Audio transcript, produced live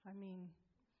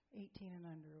18 and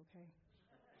under, okay?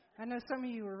 I know some of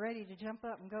you were ready to jump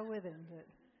up and go with him, but...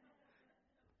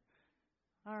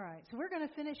 All right, so we're going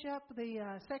to finish up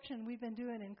the section we've been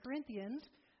doing in Corinthians.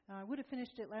 I would have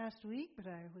finished it last week, but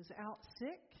I was out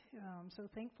sick. I'm so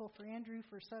thankful for Andrew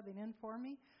for subbing in for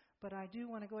me. But I do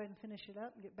want to go ahead and finish it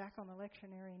up and get back on the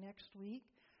lectionary next week.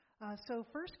 So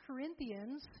 1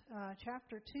 Corinthians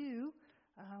chapter 2,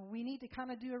 we need to kind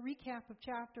of do a recap of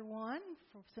chapter 1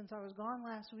 since I was gone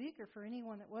last week, or for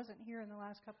anyone that wasn't here in the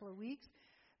last couple of weeks.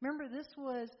 Remember, this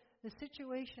was the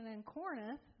situation in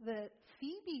Corinth that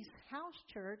Phoebe's house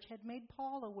church had made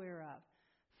Paul aware of.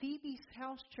 Phoebe's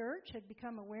house church had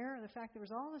become aware of the fact there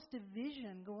was all this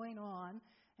division going on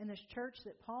in this church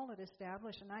that Paul had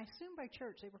established. And I assume by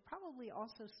church they were probably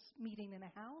also meeting in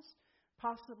a house,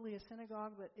 possibly a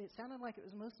synagogue, but it sounded like it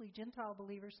was mostly Gentile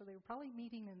believers, so they were probably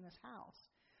meeting in this house.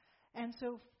 And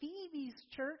so Phoebe's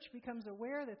church becomes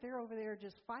aware that they're over there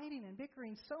just fighting and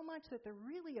bickering so much that they're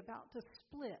really about to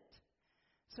split.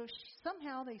 So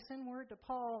somehow they send word to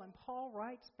Paul, and Paul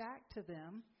writes back to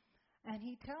them, and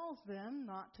he tells them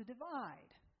not to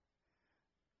divide.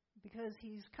 Because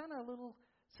he's kind of a little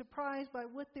surprised by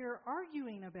what they're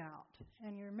arguing about.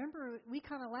 And you remember, we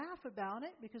kind of laugh about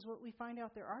it, because what we find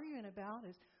out they're arguing about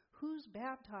is whose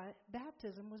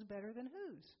baptism was better than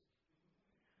whose.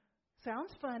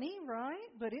 Sounds funny, right?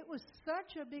 But it was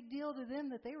such a big deal to them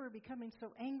that they were becoming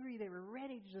so angry they were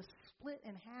ready to just split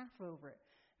in half over it.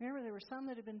 Remember, there were some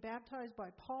that had been baptized by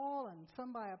Paul, and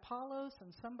some by Apollos,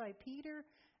 and some by Peter,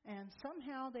 and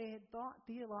somehow they had thought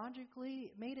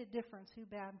theologically it made a difference who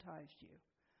baptized you.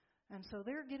 And so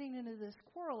they're getting into this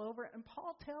quarrel over it, and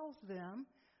Paul tells them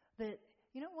that,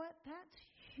 you know what, that's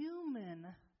human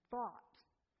thought.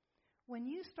 When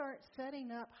you start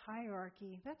setting up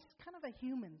hierarchy, that's kind of a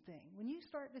human thing. When you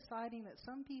start deciding that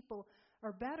some people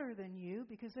are better than you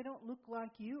because they don't look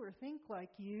like you or think like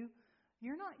you,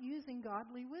 you're not using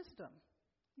godly wisdom.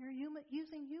 You're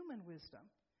using human wisdom.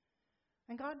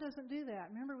 And God doesn't do that.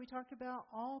 Remember, we talked about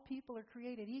all people are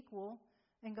created equal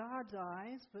in God's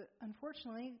eyes, but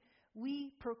unfortunately,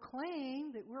 we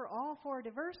proclaim that we're all for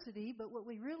diversity, but what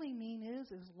we really mean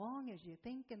is as long as you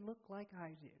think and look like I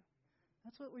do.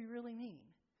 That's what we really mean.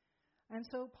 And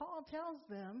so Paul tells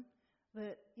them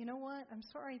that, you know what, I'm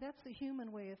sorry, that's the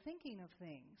human way of thinking of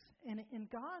things. And in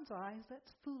God's eyes,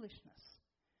 that's foolishness.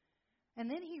 And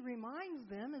then he reminds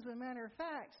them, as a matter of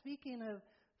fact, speaking of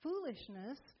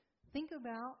foolishness, think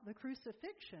about the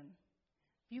crucifixion.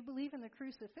 If you believe in the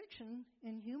crucifixion,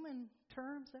 in human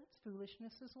terms, that's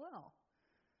foolishness as well.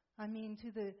 I mean,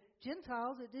 to the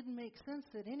Gentiles, it didn't make sense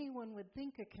that anyone would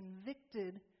think a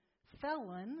convicted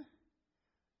felon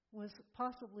was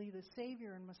possibly the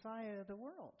Savior and Messiah of the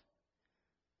world.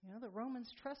 You know, the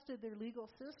Romans trusted their legal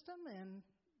system, and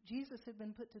Jesus had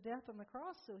been put to death on the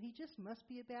cross, so he just must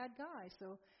be a bad guy.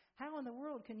 So how in the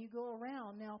world can you go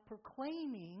around now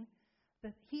proclaiming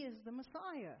that he is the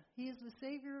Messiah? He is the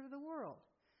Savior of the world.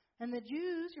 And the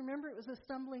Jews, remember, it was a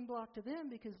stumbling block to them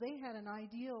because they had an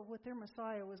idea of what their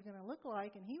Messiah was going to look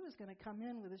like, and he was going to come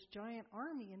in with this giant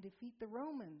army and defeat the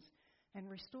Romans and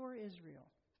restore Israel.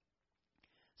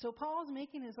 So Paul's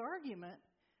making his argument,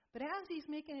 but as he's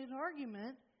making his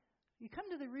argument, you come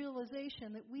to the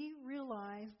realization that we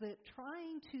realize that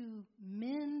trying to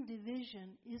mend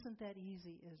division isn't that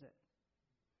easy, is it?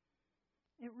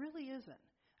 It really isn't.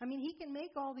 I mean, he can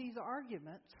make all these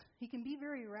arguments, he can be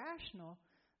very rational,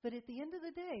 but at the end of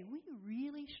the day, we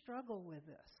really struggle with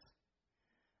this.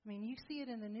 I mean, you see it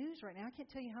in the news right now. I can't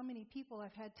tell you how many people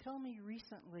I've had tell me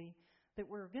recently that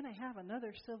we're going to have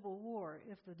another civil war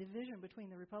if the division between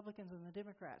the Republicans and the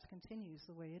Democrats continues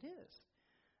the way it is.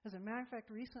 As a matter of fact,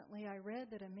 recently I read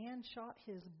that a man shot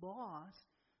his boss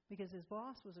because his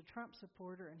boss was a Trump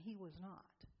supporter and he was not.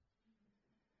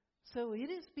 So it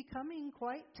is becoming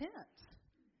quite tense.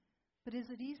 But is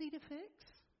it easy to fix?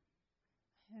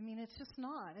 I mean, it's just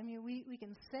not. I mean, we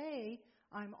can say,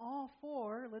 I'm all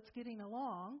for let's getting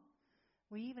along.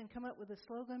 We even come up with a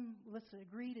slogan, let's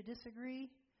agree to disagree.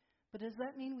 But does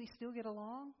that mean we still get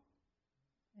along?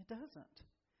 It doesn't.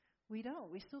 We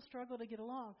don't. We still struggle to get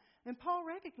along. And Paul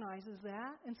recognizes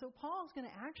that, and so Paul's going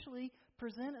to actually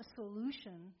present a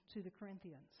solution to the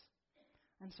Corinthians.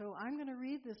 And so I'm going to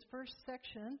read this first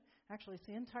section. Actually, it's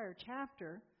the entire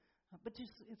chapter, but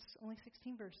it's only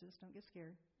 16 verses. Don't get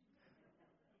scared.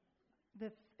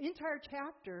 The entire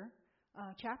chapter,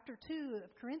 chapter 2 of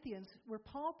Corinthians, where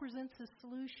Paul presents his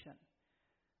solution.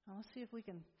 Now, let's see if we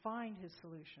can find his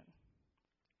solution.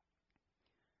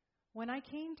 When I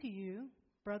came to you,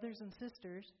 brothers and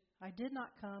sisters, I did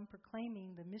not come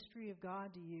proclaiming the mystery of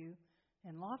God to you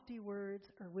in lofty words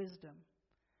or wisdom.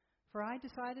 For I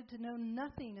decided to know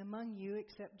nothing among you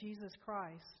except Jesus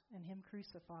Christ and Him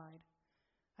crucified.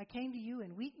 I came to you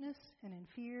in weakness and in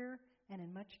fear and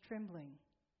in much trembling.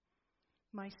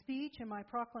 My speech and my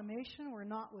proclamation were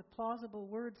not with plausible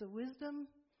words of wisdom,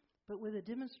 but with a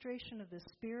demonstration of the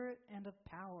Spirit and of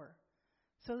power,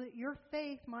 so that your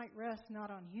faith might rest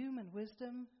not on human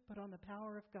wisdom, but on the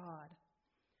power of God.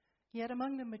 Yet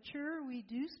among the mature we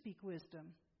do speak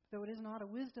wisdom, though it is not a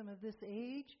wisdom of this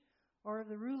age or of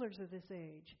the rulers of this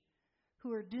age,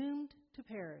 who are doomed to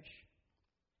perish.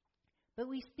 But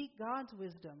we speak God's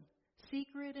wisdom,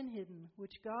 secret and hidden,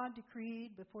 which God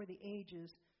decreed before the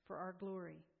ages for our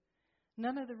glory.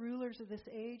 None of the rulers of this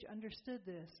age understood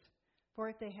this, for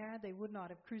if they had, they would not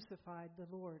have crucified the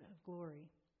Lord of glory.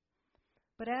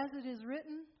 But as it is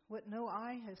written, what no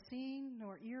eye has seen,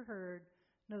 nor ear heard,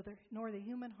 nor the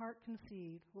human heart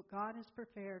conceived, what God has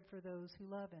prepared for those who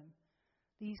love Him.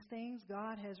 These things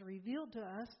God has revealed to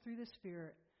us through the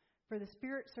Spirit, for the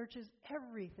Spirit searches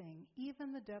everything,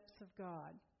 even the depths of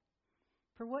God.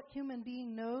 For what human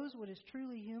being knows what is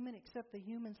truly human except the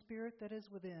human spirit that is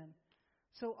within?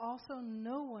 So also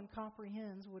no one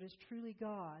comprehends what is truly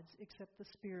God's except the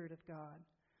Spirit of God.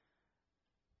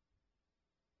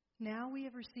 Now we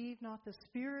have received not the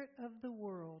spirit of the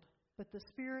world, but the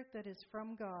Spirit that is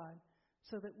from God,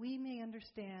 so that we may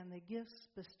understand the gifts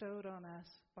bestowed on us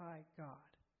by God.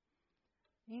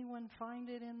 Anyone find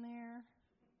it in there?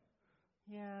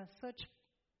 Yeah, such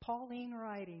Pauline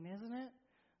writing, isn't it?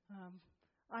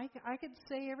 I could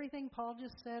say everything Paul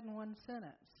just said in one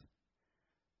sentence.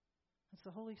 It's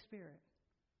the Holy Spirit.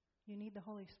 You need the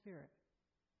Holy Spirit.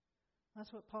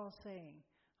 That's what Paul's saying.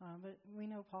 But we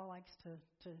know Paul likes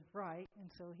to write, and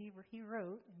so he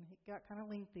wrote, and it got kind of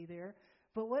lengthy there.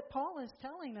 But what Paul is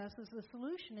telling us is the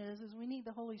solution is we need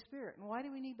the Holy Spirit. And why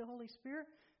do we need the Holy Spirit?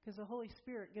 Because the Holy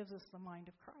Spirit gives us the mind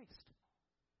of Christ.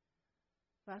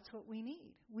 That's what we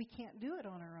need. We can't do it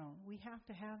on our own. We have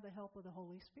to have the help of the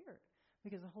Holy Spirit,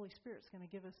 because the Holy Spirit's going to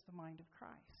give us the mind of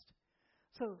Christ.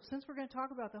 So since we're going to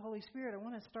talk about the Holy Spirit, I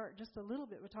want to start just a little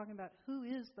bit with talking about who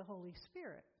is the Holy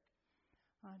Spirit.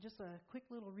 Just a quick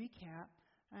little recap.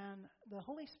 And the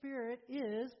Holy Spirit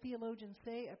is, theologians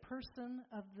say, a person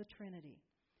of the Trinity.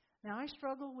 Now, I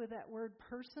struggle with that word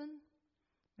person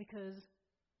because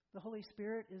the Holy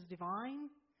Spirit is divine.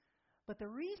 But the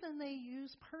reason they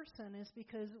use person is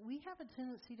because we have a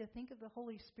tendency to think of the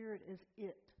Holy Spirit as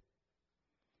it.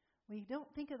 We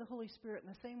don't think of the Holy Spirit in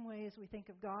the same way as we think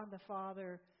of God the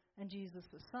Father and Jesus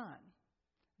the Son.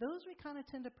 Those we kind of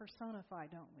tend to personify,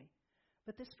 don't we?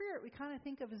 But the Spirit we kind of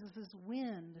think of as this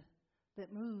wind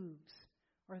that moves,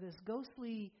 or this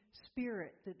ghostly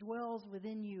spirit that dwells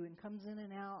within you and comes in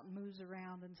and out and moves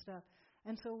around and stuff.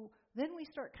 And so then we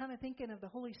start kind of thinking of the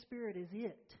Holy Spirit as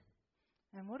it.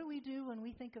 And what do we do when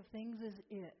we think of things as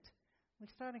it? We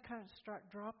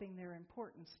start dropping their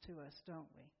importance to us, don't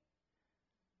we?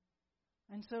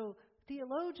 And so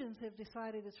theologians have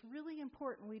decided it's really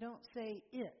important we don't say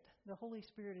it. The Holy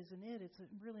Spirit is an it. It's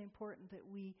really important that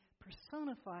we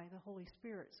personify the Holy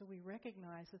Spirit so we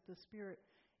recognize that the Spirit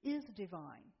is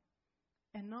divine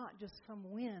and not just some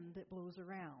wind that blows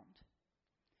around.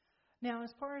 Now,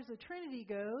 as far as the Trinity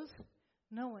goes,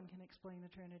 no one can explain the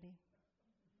Trinity.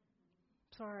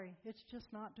 Sorry, it's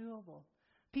just not doable.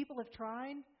 People have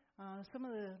tried. Some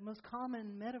of the most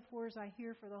common metaphors I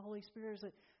hear for the Holy Spirit is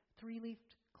a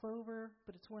three-leafed clover,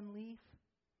 but it's one leaf.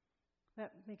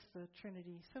 That makes the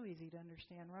Trinity so easy to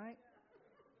understand, right?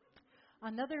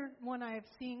 Another one I've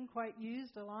seen quite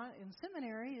used a lot in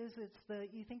seminary is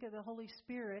you think of the Holy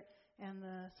Spirit and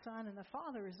the Son and the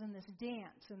Father is in this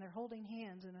dance, and they're holding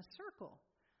hands in a circle.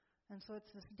 And so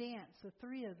it's this dance, the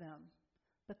three of them,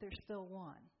 but they're still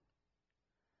one.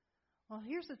 Well,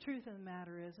 here's the truth of the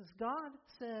matter is God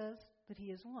says that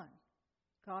He is one.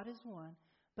 God is one,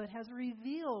 but has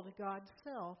revealed God's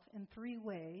self in three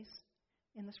ways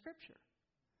in the Scripture.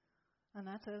 And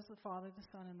that's as the Father, the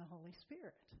Son, and the Holy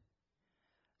Spirit.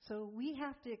 So we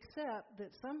have to accept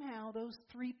that somehow those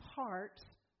three parts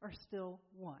are still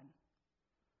one.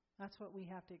 That's what we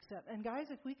have to accept. And guys,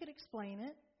 if we could explain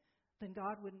it, then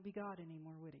God wouldn't be God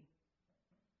anymore, would He?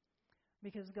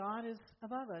 Because God is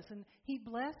above us. And He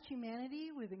blessed humanity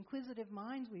with inquisitive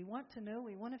minds. We want to know.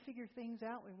 We want to figure things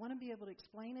out. We want to be able to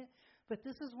explain it. But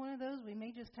this is one of those we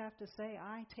may just have to say,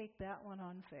 I take that one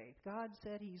on faith. God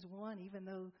said He's one, even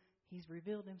though He's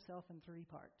revealed Himself in three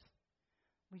parts.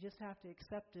 We just have to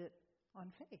accept it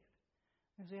on faith.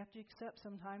 Because we have to accept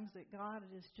sometimes that God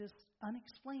is just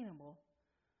unexplainable.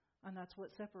 And that's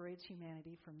what separates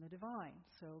humanity from the divine.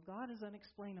 So God is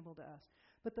unexplainable to us.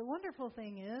 But the wonderful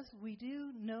thing is we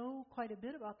do know quite a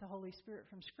bit about the Holy Spirit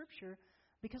from Scripture,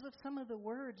 because of some of the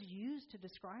words used to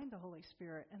describe the Holy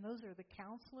Spirit. And those are the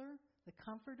counselor, the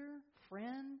comforter,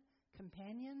 friend,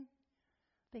 companion.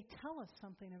 They tell us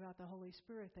something about the Holy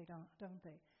Spirit, don't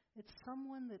they? It's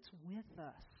someone that's with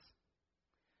us.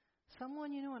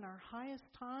 Someone, in our highest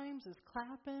times is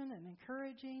clapping and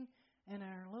encouraging, and in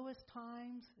our lowest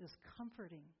times is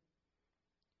comforting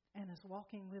and is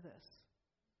walking with us.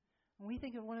 And we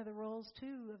think of one of the roles,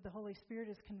 too, of the Holy Spirit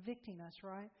is convicting us,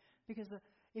 right? Because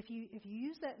if you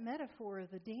use that metaphor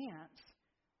of the dance,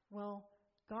 well,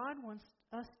 God wants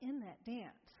us in that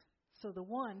dance. So the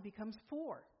one becomes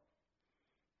four.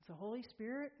 It's the Holy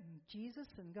Spirit and Jesus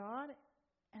and God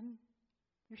and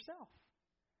yourself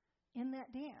in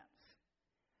that dance.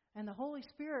 And the Holy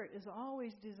Spirit is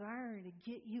always desiring to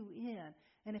get you in.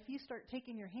 And if you start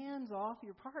taking your hands off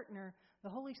your partner, the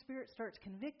Holy Spirit starts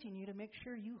convicting you to make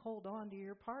sure you hold on to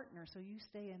your partner so you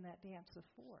stay in that dance of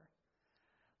four.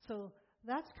 So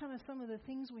that's kind of some of the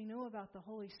things we know about the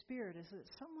Holy Spirit, is that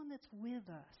it's someone that's with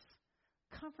us,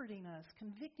 comforting us,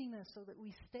 convicting us so that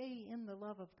we stay in the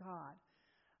love of God.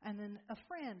 And then a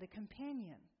friend, a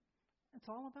companion. It's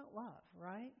all about love,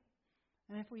 right?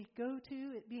 And if we go to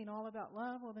it being all about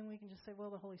love, well, then we can just say, well,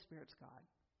 the Holy Spirit's God.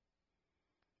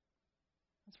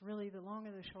 That's really the long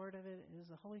and the short of it, is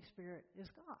the Holy Spirit is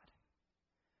God.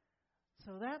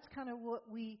 So that's kind of what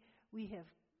we have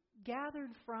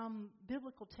gathered from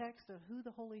biblical text of who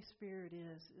the Holy Spirit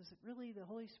is that really the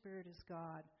Holy Spirit is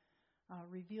God,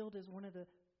 revealed as one of the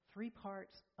three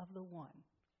parts of the one.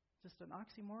 Just an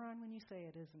oxymoron when you say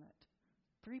it, isn't it?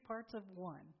 Three parts of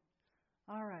one.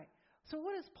 All right. So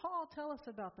what does Paul tell us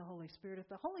about the Holy Spirit? If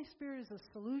the Holy Spirit is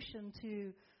a solution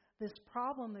to this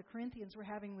problem the Corinthians were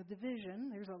having with division,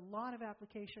 there's a lot of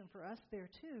application for us there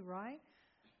too, right?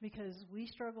 Because we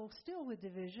struggle still with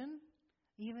division,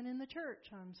 even in the church.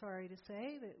 I'm sorry to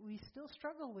say that we still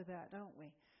struggle with that, don't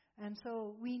we? And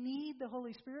so we need the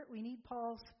Holy Spirit. We need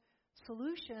Paul's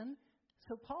solution.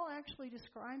 So Paul actually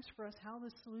describes for us how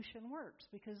the solution works,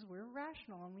 because we're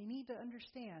rational and we need to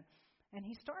understand. And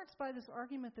he starts by this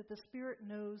argument that the Spirit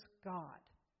knows God.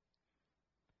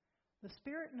 The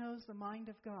Spirit knows the mind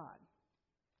of God.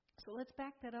 So let's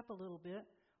back that up a little bit.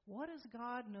 What does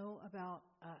God know about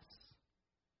us?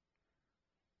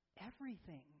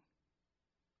 Everything.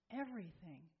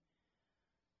 Everything.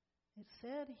 It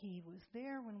said he was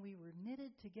there when we were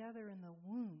knitted together in the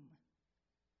womb.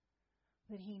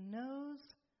 That he knows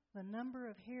the number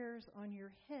of hairs on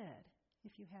your head,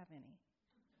 if you have any.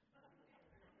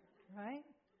 Right?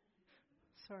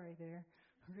 Sorry there.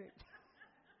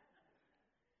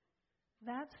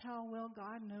 That's how well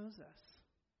God knows us.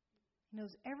 He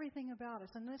knows everything about us.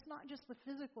 And it's not just the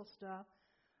physical stuff,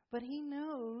 but he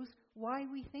knows why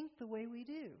we think the way we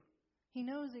do. He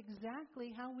knows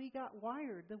exactly how we got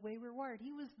wired the way we're wired.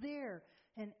 He was there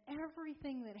in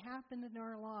everything that happened in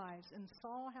our lives and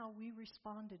saw how we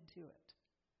responded to it.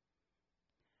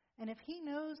 And if he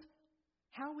knows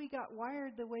how we got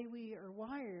wired the way we are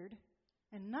wired,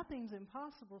 and nothing's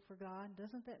impossible for God,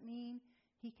 doesn't that mean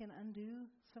he can undo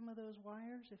some of those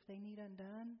wires if they need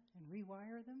undone and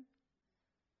rewire them?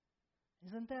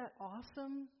 Isn't that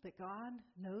awesome that God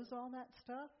knows all that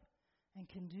stuff and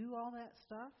can do all that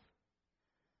stuff?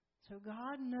 So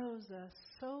God knows us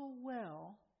so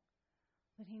well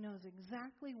that he knows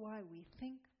exactly why we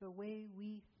think the way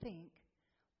we think,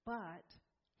 but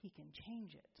he can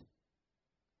change it.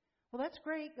 Well, that's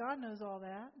great. God knows all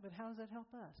that, but how does that help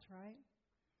us, right?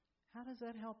 How does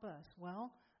that help us?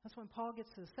 Well, that's when Paul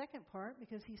gets to the second part,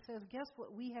 because he says, guess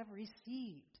what we have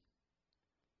received?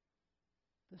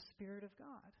 The Spirit of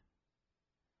God.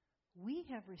 We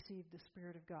have received the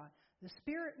Spirit of God. The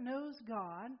Spirit knows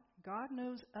God, God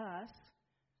knows us,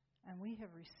 and we have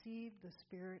received the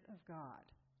Spirit of God.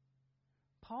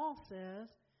 Paul says,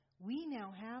 we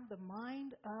now have the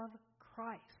mind of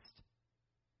Christ.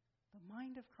 The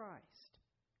mind of Christ.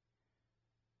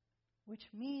 Which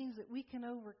means that we can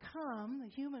overcome the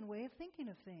human way of thinking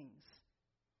of things.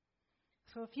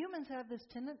 So if humans have this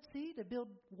tendency to build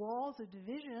walls of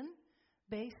division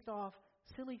based off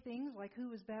silly things like who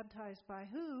was baptized by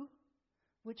who,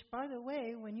 which, by the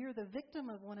way, when you're the victim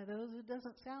of one of those, it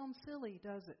doesn't sound silly,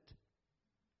 does it?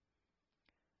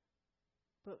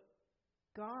 But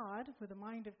God, with the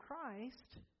mind of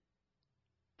Christ,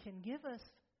 can give us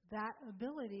that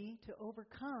ability to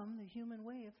overcome the human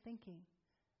way of thinking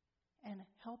and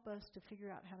help us to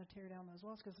figure out how to tear down those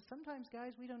walls. Because sometimes,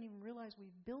 guys, we don't even realize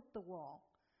we've built the wall,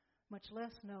 much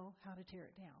less know how to tear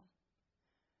it down.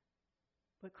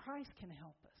 But Christ can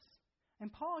help us.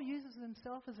 And Paul uses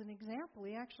himself as an example.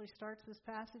 He actually starts this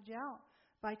passage out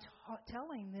by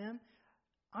telling them,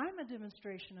 I'm a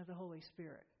demonstration of the Holy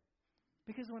Spirit.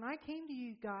 Because when I came to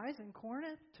you guys in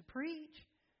Corinth to preach,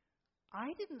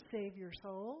 I didn't save your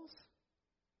souls.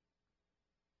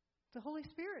 The Holy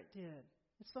Spirit did.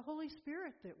 It's the Holy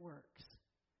Spirit that works.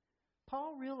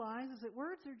 Paul realizes that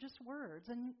words are just words.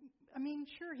 And, I mean,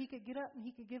 sure, he could get up and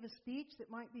he could give a speech that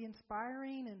might be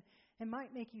inspiring and it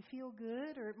might make you feel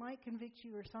good or it might convict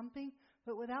you or something.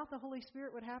 But without the Holy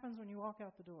Spirit, what happens when you walk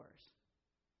out the doors?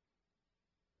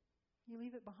 You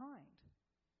leave it behind.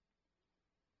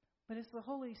 But it's the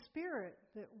Holy Spirit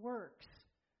that works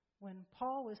when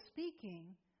Paul was speaking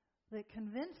that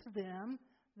convinced them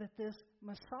that this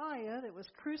Messiah that was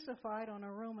crucified on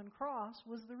a Roman cross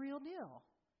was the real deal.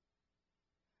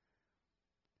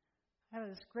 I have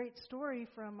this great story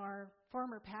from our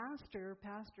former pastor.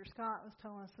 Pastor Scott was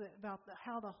telling us about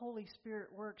how the Holy Spirit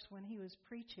works when he was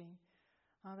preaching.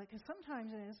 Because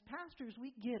sometimes as pastors,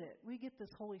 we get it. We get this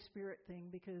Holy Spirit thing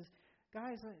because,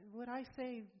 guys, what I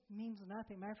say means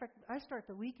nothing. Matter of fact, I start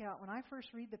the week out. When I first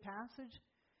read the passage,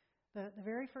 the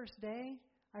very first day,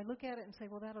 I look at it and say,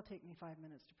 well, that'll take me 5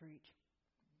 minutes to preach.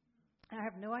 I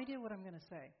have no idea what I'm going to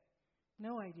say.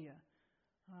 No idea.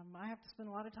 I have to spend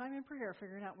a lot of time in prayer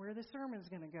figuring out where the sermon's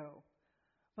going to go.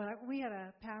 But we had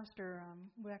a pastor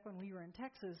back when we were in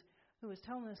Texas who was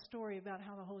telling us a story about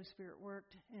how the Holy Spirit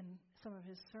worked in some of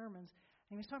his sermons.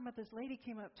 And he was talking about this lady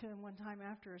came up to him one time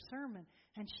after a sermon,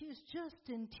 and she was just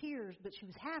in tears, but she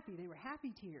was happy. They were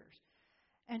happy tears.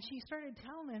 And she started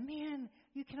telling him, man,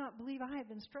 you cannot believe I have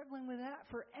been struggling with that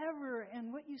forever.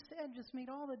 And what you said just made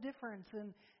all the difference.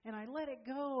 And I let it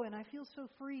go, and I feel so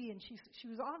free. And she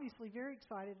was obviously very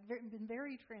excited, been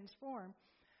very transformed.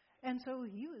 And so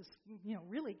he was,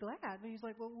 really glad. But he's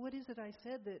like, well, what is it I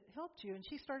said that helped you? And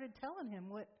she started telling him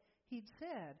what he'd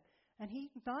said. And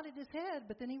he nodded his head,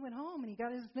 but then he went home and he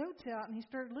got his notes out and he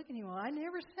started looking at him. Well, I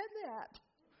never said that.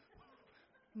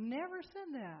 Never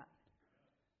said that.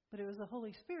 But it was the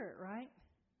Holy Spirit, right?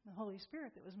 The Holy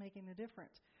Spirit that was making the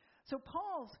difference. So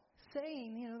Paul's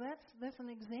saying, that's an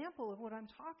example of what I'm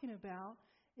talking about,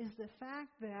 is the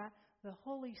fact that the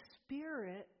Holy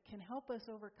Spirit can help us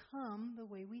overcome the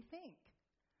way we think.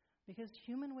 Because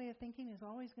human way of thinking is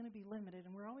always going to be limited,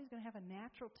 and we're always going to have a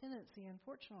natural tendency,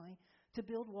 unfortunately, to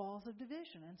build walls of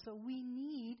division. And so we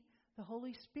need the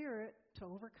Holy Spirit to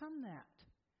overcome that.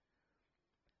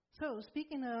 So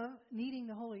speaking of needing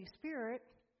the Holy Spirit,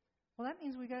 well, that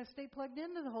means we got to stay plugged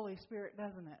into the Holy Spirit,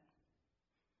 doesn't it?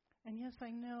 And yes,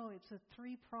 I know it's a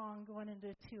 3-prong going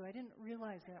into 2. I didn't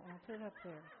realize that when I put it up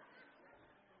there.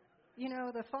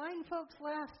 The fine folks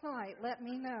last night let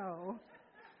me know.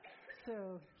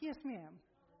 So, yes, ma'am.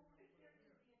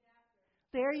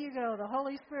 There you go. The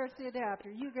Holy Spirit's the adapter.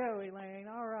 You go, Elaine.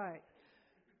 All right.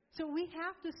 So we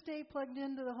have to stay plugged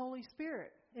into the Holy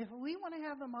Spirit. If we want to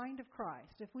have the mind of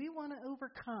Christ, if we want to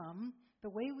overcome the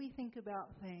way we think about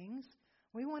things,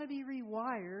 we want to be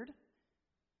rewired,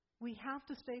 we have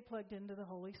to stay plugged into the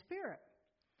Holy Spirit.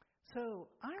 So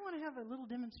I want to have a little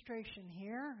demonstration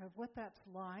here of what that's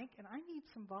like, and I need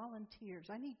some volunteers.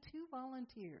 I need 2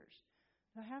 volunteers.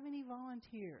 Do I have any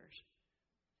volunteers?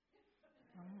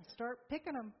 I'm going to start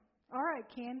picking them. All right,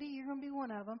 Candy, you're going to be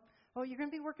one of them. Oh, you're going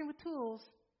to be working with tools.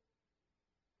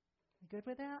 You good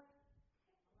with that?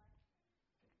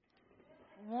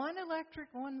 One electric,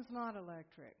 one's not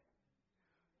electric.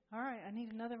 All right, I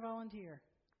need another volunteer.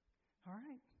 All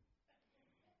right.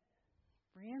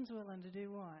 Brienne's willing to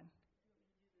do one.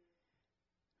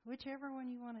 Whichever one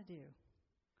you want to do.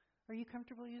 Are you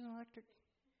comfortable using electric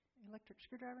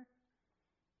screwdriver?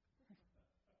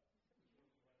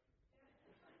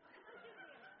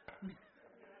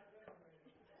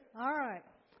 All right.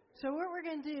 So what we're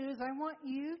going to do is I want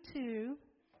you to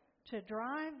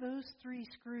drive those 3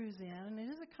 screws in, and it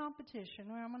is a competition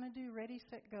where I'm going to do ready,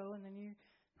 set, go, and then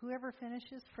whoever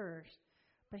finishes first.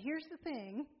 But here's the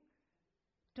thing.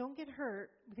 Don't get hurt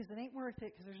because it ain't worth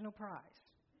it because there's no prize.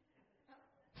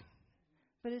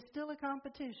 But it's still a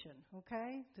competition,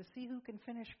 okay, to see who can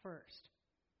finish first.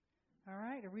 All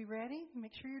right, are we ready?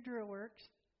 Make sure your drill works.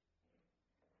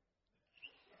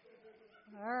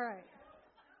 All right.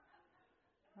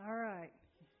 All right.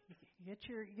 Get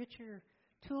your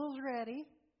tools ready.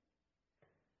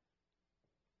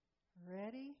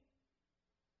 Ready?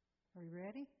 Are we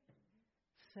ready?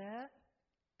 Set.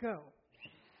 Go.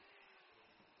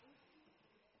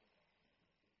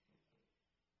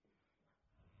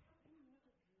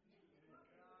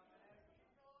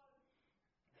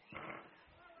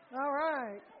 All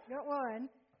right. Got one.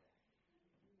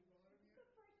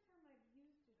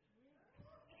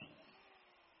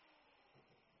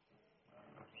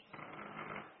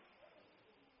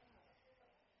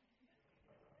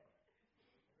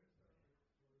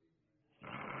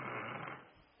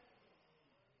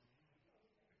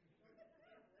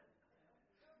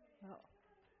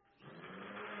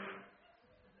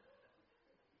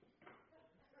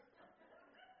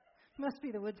 Must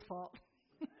be the wood's fault.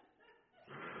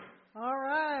 All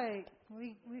right.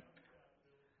 We.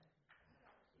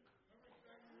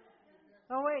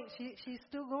 Oh wait, she's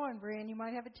still going, Brian. You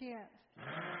might have a chance.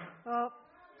 Oh,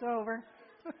 it's over.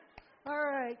 All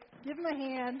right, give him a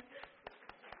hand.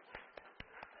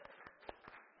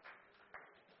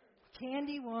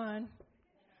 Candy won.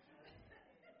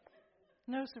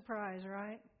 No surprise,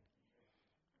 right?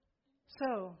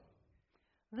 So,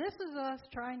 this is us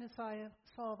trying to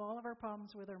solve all of our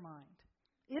problems with our mind.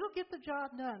 It'll get the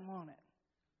job done, won't it?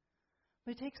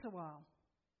 But it takes a while.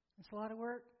 It's a lot of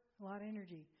work, a lot of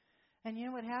energy. And you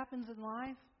know what happens in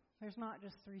life? There's not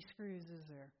just 3 screws, is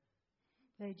there?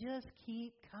 They just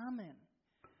keep coming.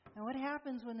 And what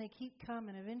happens when they keep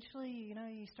coming? Eventually,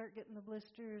 you start getting the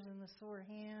blisters and the sore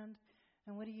hand.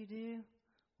 And what do?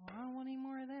 Well, I don't want any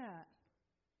more of that.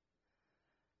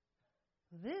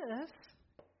 This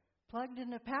plugged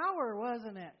into power,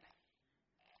 wasn't it?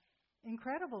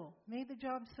 Incredible. Made the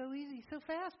job so easy, so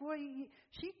fast. Boy,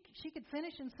 she could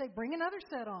finish and say, bring another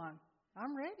set on.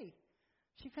 I'm ready.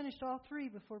 She finished all 3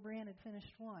 before Brian had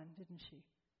finished 1, didn't she?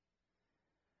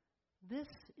 This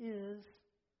is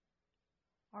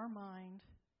our mind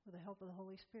with the help of the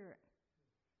Holy Spirit.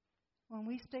 When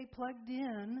we stay plugged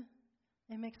in,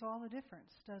 it makes all the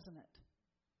difference, doesn't it?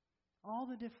 All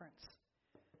the difference.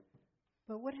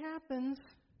 But what happens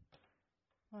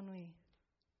when we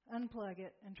unplug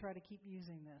it and try to keep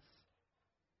using this?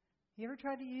 You ever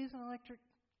tried to use an electric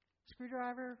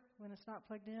screwdriver when it's not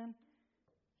plugged in?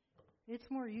 It's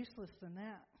more useless than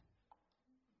that.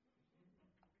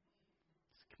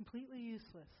 It's completely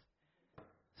useless.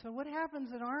 So what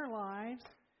happens in our lives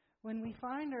when we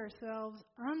find ourselves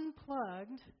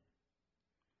unplugged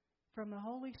from the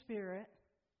Holy Spirit?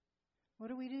 What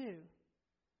do?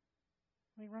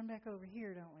 We run back over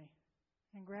here, don't we?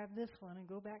 And grab this one and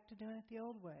go back to doing it the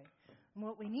old way. And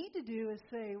what we need to do is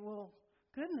say, well,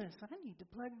 goodness, I need to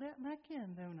plug that back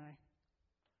in, don't I?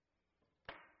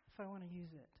 If I want to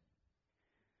use it.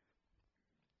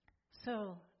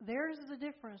 So there's the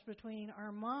difference between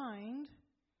our mind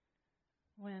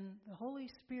when the Holy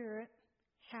Spirit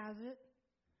has it,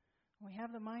 we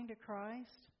have the mind of Christ,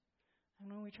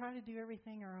 and when we try to do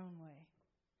everything our own way.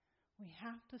 We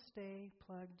have to stay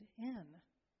plugged in.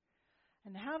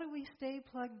 And how do we stay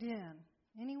plugged in?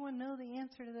 Anyone know the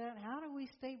answer to that? How do we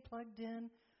stay plugged in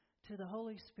to the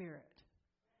Holy Spirit?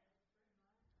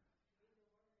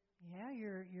 Yeah,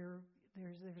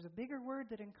 there's a bigger word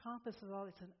that encompasses all.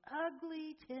 It's an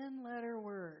ugly 10-letter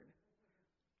word.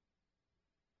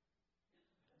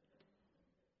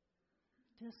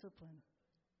 Discipline.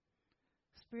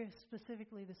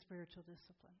 Specifically the spiritual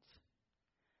disciplines.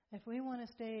 If we want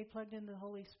to stay plugged into the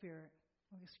Holy Spirit,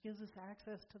 which gives us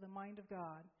access to the mind of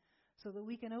God, so that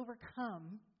we can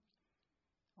overcome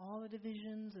all the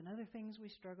divisions and other things we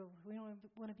struggle with. We don't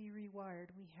want to be rewired.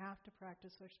 We have to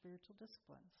practice our spiritual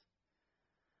disciplines.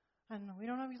 And we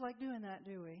don't always like doing that,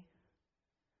 do we?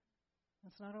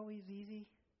 It's not always easy.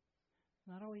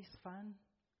 Not always fun.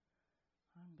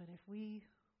 But if we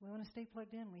want to stay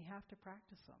plugged in, we have to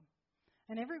practice them.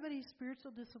 And everybody's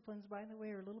spiritual disciplines, by the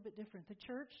way, are a little bit different. The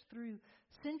church, through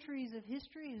centuries of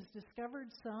history, has discovered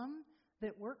some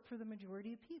that work for the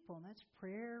majority of people. And that's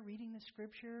prayer, reading the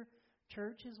Scripture.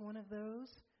 Church is one of those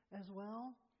as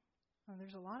well.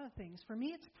 There's a lot of things. For me,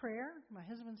 it's prayer. My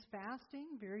husband's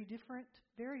fasting. Very different.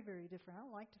 Very, very different. I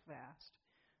don't like to fast.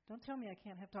 Don't tell me I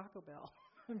can't have Taco Bell.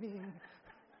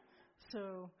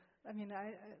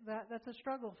 That's a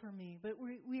struggle for me. But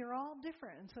we are all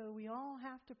different, and so we all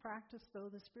have to practice, though,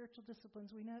 the spiritual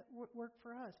disciplines we know work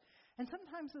for us. And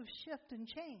sometimes those shift and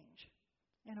change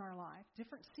in our life.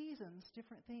 Different seasons,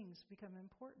 different things become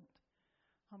important.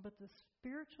 But the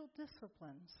spiritual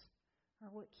disciplines are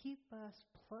what keep us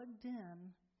plugged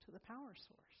in to the power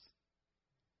source.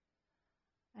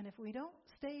 And if we don't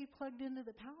stay plugged into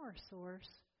the power source,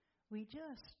 we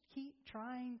just keep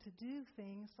trying to do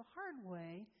things the hard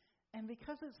way. And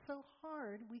because it's so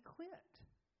hard, we quit.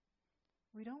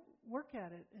 We don't work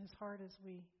at it as hard as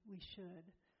we should.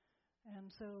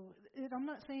 And so I'm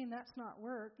not saying that's not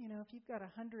work. If you've got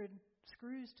 100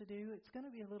 screws to do, it's going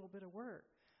to be a little bit of work.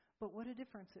 But what a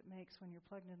difference it makes when you're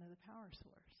plugged into the power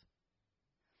source.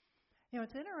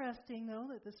 It's interesting,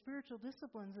 though, that the spiritual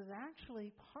disciplines is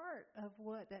actually part of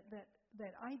what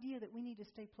that idea that we need to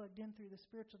stay plugged in through the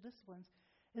spiritual disciplines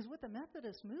is what the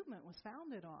Methodist movement was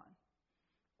founded on.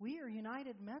 We are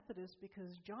United Methodists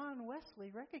because John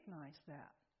Wesley recognized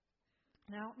that.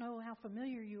 And I don't know how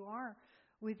familiar you are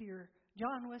with your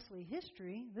John Wesley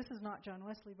history. This is not John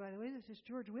Wesley, by the way. This is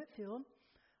George Whitefield.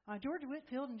 George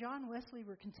Whitefield and John Wesley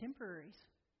were contemporaries.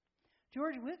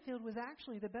 George Whitefield was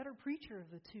actually the better preacher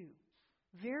of the two.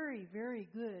 Very, very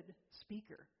good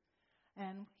speaker.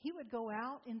 And he would go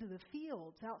out into the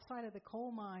fields outside of the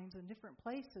coal mines and different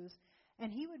places,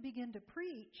 and he would begin to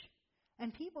preach,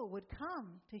 and people would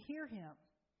come to hear him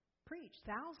preach.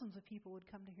 Thousands of people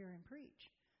would come to hear him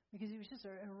preach because he was just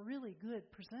a really good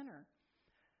presenter.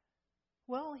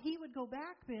 Well, he would go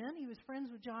back then. He was friends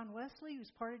with John Wesley. He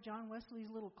was part of John Wesley's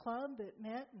little club that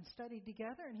met and studied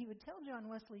together, and he would tell John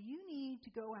Wesley, you need to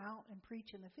go out and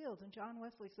preach in the fields. And John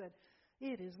Wesley said,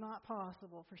 it is not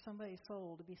possible for somebody's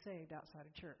soul to be saved outside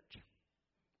of church.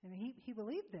 And he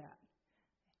believed that.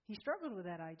 He struggled with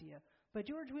that idea. But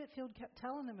George Whitefield kept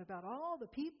telling him about all the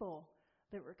people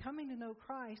that were coming to know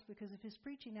Christ because of his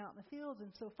preaching out in the fields.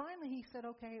 And so finally he said,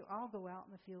 okay, I'll go out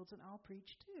in the fields and I'll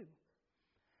preach too.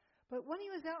 But when he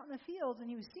was out in the fields and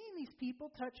he was seeing these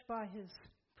people touched by his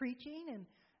preaching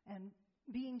and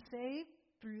being saved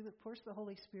through, of course, the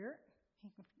Holy Spirit,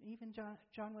 even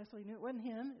John Wesley knew it wasn't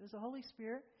him, it was the Holy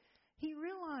Spirit. He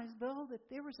realized, though, that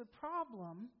there was a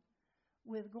problem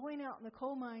with going out in the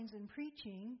coal mines and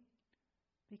preaching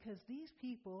because these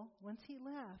people, once he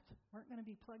left, weren't going to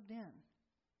be plugged in.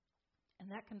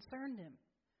 And that concerned him.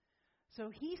 So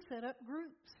he set up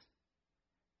groups.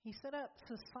 He set up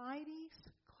societies,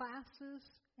 classes,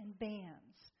 and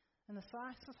bands. And the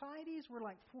societies were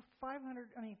like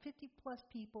 50 plus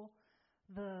people.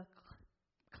 The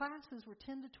classes were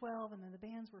 10 to 12, and then the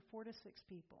bands were 4 to 6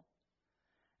 people.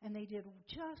 And they did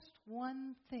just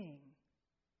one thing.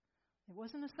 It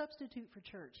wasn't a substitute for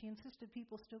church. He insisted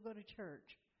people still go to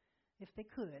church if they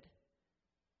could.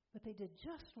 But they did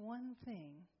just one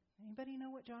thing. Anybody know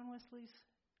what John Wesley's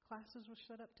classes were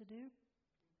set up to do?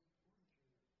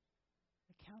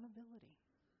 Accountability.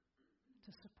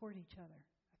 To support each other.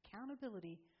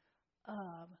 Accountability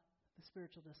of the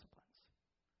spiritual disciplines.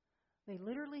 They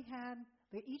literally had,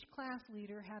 each class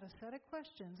leader had a set of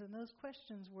questions, and those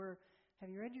questions were, have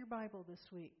you read your Bible this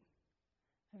week?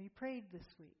 Have you prayed this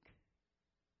week?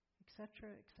 Etc.,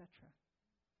 etc.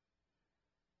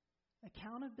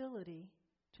 Accountability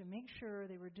to make sure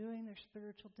they were doing their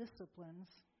spiritual disciplines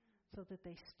so that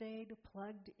they stayed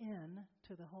plugged in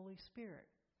to the Holy Spirit.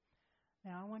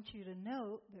 Now, I want you to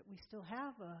note that we still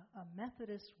have a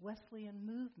Methodist Wesleyan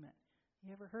movement.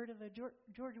 You ever heard of the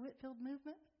George Whitefield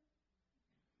movement?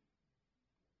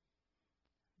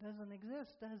 Doesn't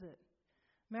exist, does it?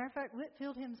 Matter of fact,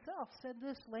 Whitefield himself said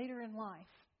this later in life.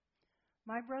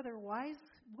 My brother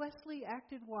Wesley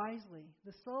acted wisely.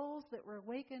 The souls that were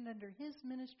awakened under his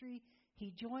ministry,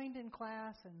 he joined in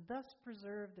class and thus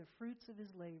preserved the fruits of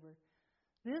his labor.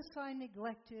 This I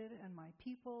neglected, and my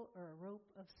people are a rope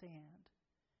of sand.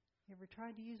 You ever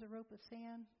tried to use a rope of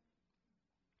sand?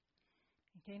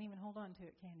 You can't even hold on to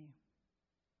it, can you?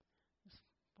 It just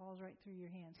falls right through your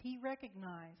hands. He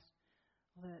recognized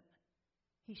that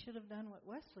he should have done what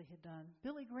Wesley had done.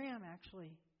 Billy Graham,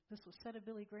 actually, this was said of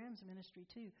Billy Graham's ministry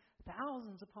too.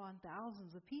 Thousands upon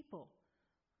thousands of people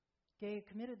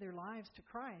committed their lives to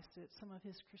Christ at some of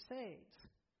his crusades.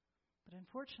 But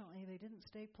unfortunately, they didn't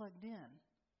stay plugged in.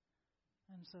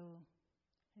 And so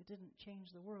it didn't change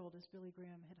the world as Billy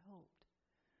Graham had hoped.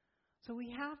 So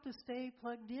we have to stay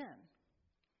plugged in.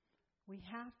 We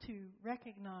have to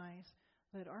recognize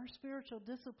that our spiritual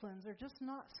disciplines are just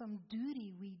not some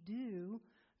duty we do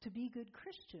to be good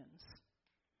Christians.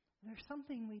 They're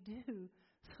something we do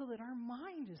so that our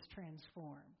mind is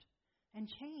transformed and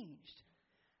changed.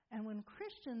 And when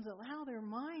Christians allow their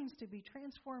minds to be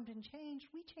transformed and changed,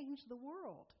 we change the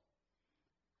world.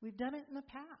 We've done it in the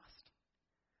past.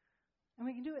 And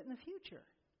we can do it in the future.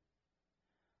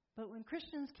 But when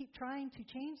Christians keep trying to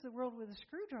change the world with a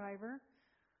screwdriver,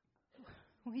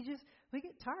 we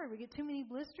get tired. We get too many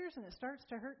blisters and it starts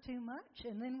to hurt too much.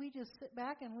 And then we just sit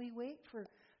back and we wait for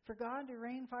God to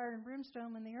rain fire and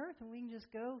brimstone in the earth, and we can just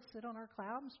go sit on our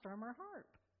cloud and strum our harp.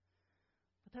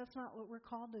 But that's not what we're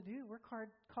called to do. We're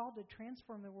called to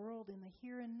transform the world in the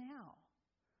here and now.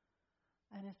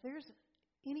 And if there's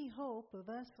any hope of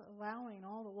us allowing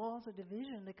all the walls of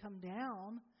division to come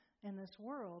down in this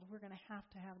world, we're going to have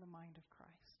the mind of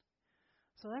Christ.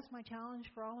 So that's my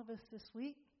challenge for all of us this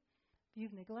week. If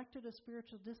you've neglected a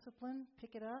spiritual discipline,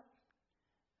 pick it up.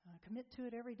 Commit to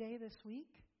it every day this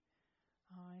week.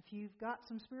 If you've got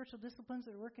some spiritual disciplines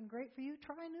that are working great for you,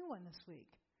 try a new one this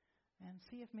week. And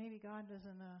see if maybe God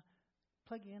doesn't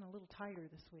plug you in a little tighter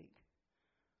this week.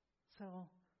 So,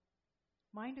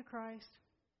 mind of Christ,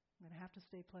 I'm going to have to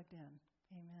stay plugged in.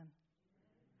 Amen.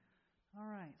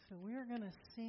 All right, so we're going to sing.